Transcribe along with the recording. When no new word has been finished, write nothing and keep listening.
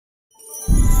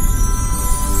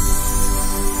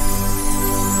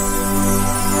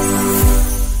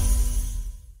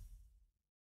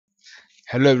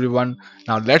Hello everyone.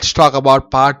 Now let's talk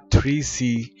about part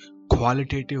 3C,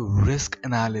 qualitative risk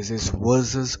analysis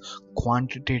versus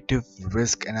quantitative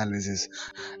risk analysis.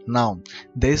 Now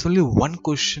there is only one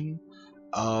question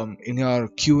in your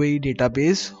QA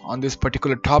database on this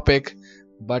particular topic,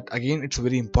 but again it's a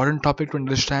very important topic to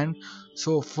understand.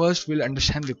 So first we'll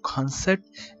understand the concept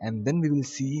and then we will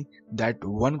see that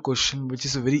one question which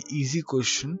is a very easy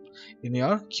question in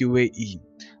your QAE,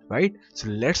 right? So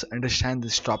let's understand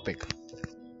this topic.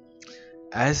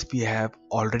 As we have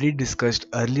already discussed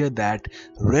earlier that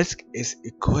risk is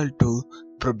equal to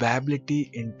probability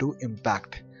into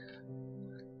impact.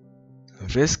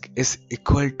 Risk is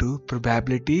equal to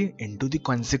probability into the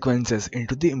consequences,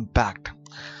 into the impact.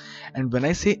 And when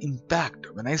I say impact,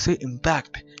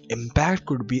 impact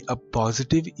could be a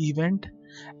positive event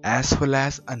as well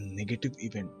as a negative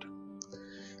event.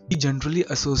 We generally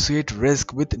associate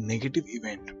risk with negative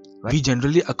event. We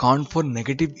generally account for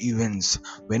negative events.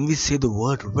 When we say the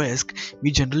word risk, we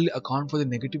generally account for the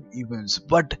negative events,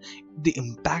 but the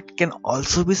impact can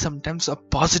also be sometimes a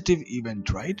positive event,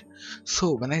 right?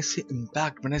 So when I say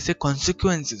impact, when I say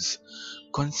consequences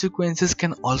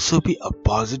can also be a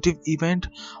positive event,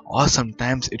 or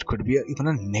sometimes it could be even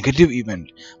a negative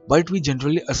event, but we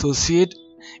generally associate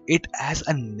it as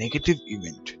a negative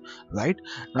event, right?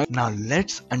 Now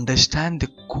let's understand the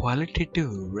qualitative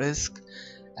risk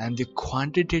and the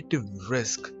quantitative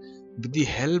risk with the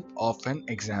help of an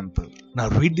example. Now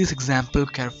read this example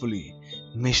carefully.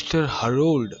 Mr.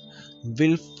 Harold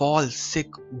will fall sick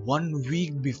 1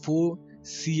 week before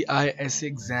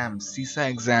CISA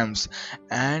exams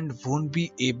and won't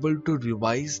be able to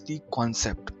revise the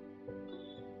concept.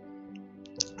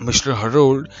 Mr.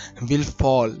 Harold will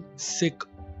fall sick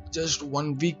just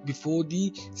 1 week before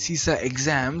the CISA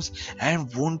exams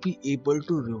and won't be able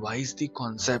to revise the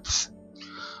concepts.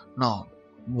 Now,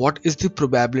 what is the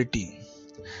probability?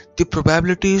 The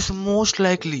probability is most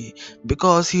likely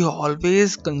because he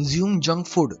always consumed junk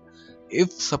food.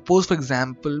 If suppose for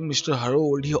example Mr.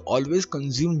 Harold he always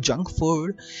consumed junk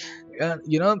food,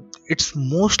 it's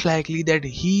most likely that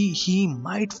he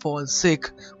might fall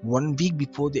sick 1 week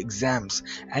before the exams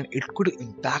and it could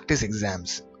impact his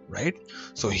exams, right?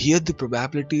 So here the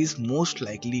probability is most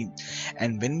likely,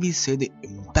 and when we say the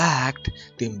impact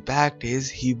is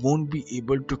he won't be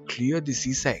able to clear the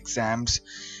CISA exams,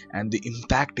 and the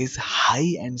impact is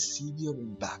high and severe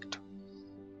impact.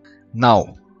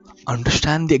 Now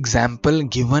understand the example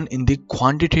given in the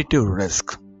quantitative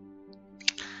risk.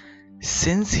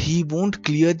 Since he won't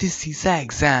clear the CISA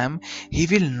exam, he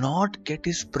will not get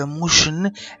his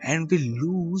promotion and will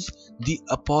lose the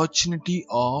opportunity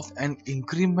of an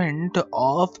increment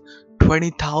of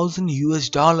 20,000 US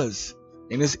dollars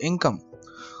in his income.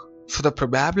 So the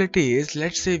probability is,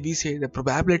 let's say we say the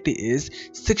probability is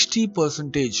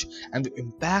 60% and the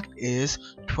impact is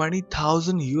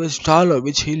 20,000 US dollar,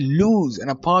 which he'll lose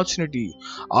an opportunity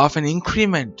of an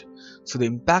increment. So the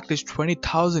impact is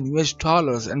 20,000 US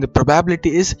dollars and the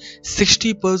probability is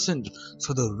 60%.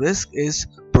 So the risk is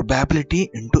probability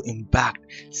into impact,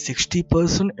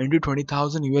 60% into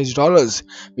 20,000 US dollars,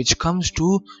 which comes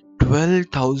to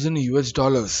 12,000 US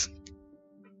dollars.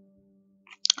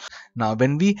 Now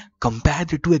when we compare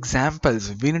the two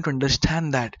examples, we need to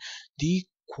understand that the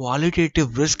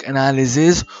qualitative risk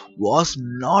analysis was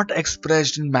not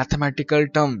expressed in mathematical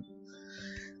terms.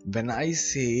 When I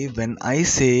say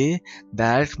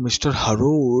that Mr.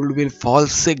 Harold will fall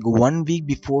sick 1 week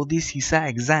before the CISA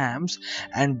exams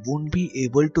and won't be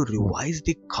able to revise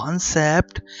the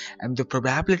concept, and the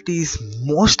probability is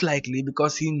most likely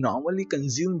because he normally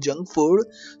consumes junk food,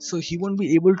 so he won't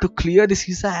be able to clear the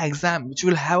CISA exam, which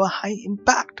will have a high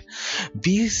impact.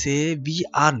 We say we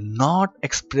are not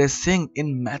expressing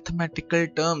in mathematical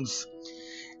terms.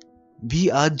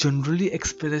 We are generally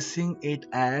expressing it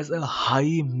as a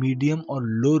high, medium or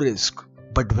low risk.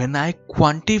 But when I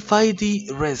quantify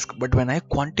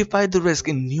the risk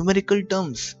in numerical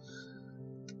terms,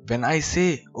 when I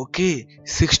say okay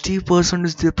 60%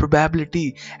 is the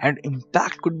probability and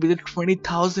impact could be the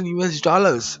 20,000 US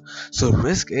dollars, so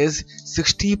risk is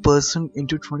 60%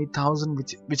 into 20,000,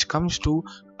 which comes to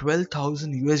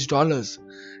 12,000 US dollars.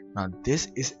 Now this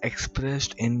is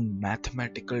expressed in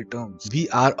mathematical terms. We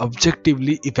are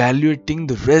objectively evaluating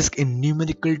the risk in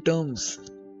numerical terms.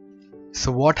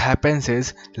 So what happens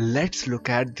is, let's look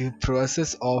at the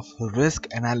process of risk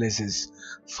analysis.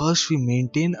 First we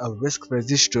maintain a risk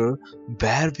register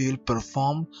where we will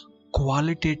perform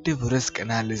qualitative risk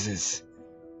analysis,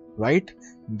 right?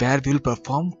 Where we will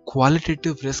perform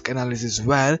qualitative risk analysis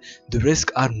where the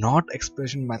risks are not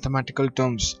expressed in mathematical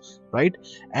terms, right?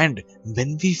 And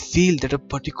when we feel that a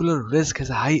particular risk has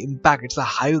a high impact, it's a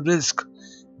high risk,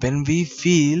 When we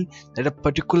feel that a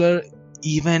particular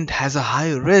event has a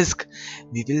high risk,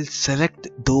 we will select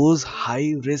those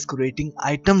high risk rating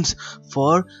items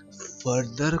for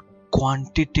further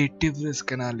quantitative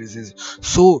risk analysis.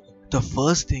 So the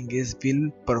first thing is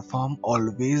we'll perform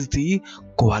always the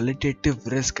qualitative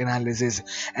risk analysis,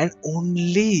 and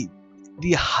only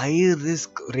the high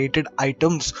risk rated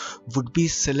items would be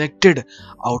selected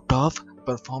out of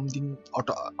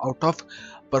out of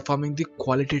performing the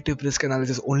qualitative risk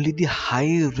analysis. Only the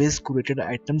high risk rated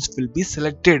items will be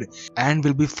selected and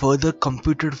will be further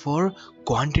computed for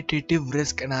quantitative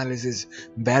risk analysis,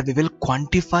 where we will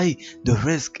quantify the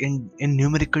risk in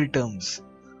numerical terms,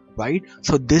 right?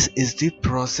 So this is the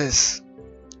process.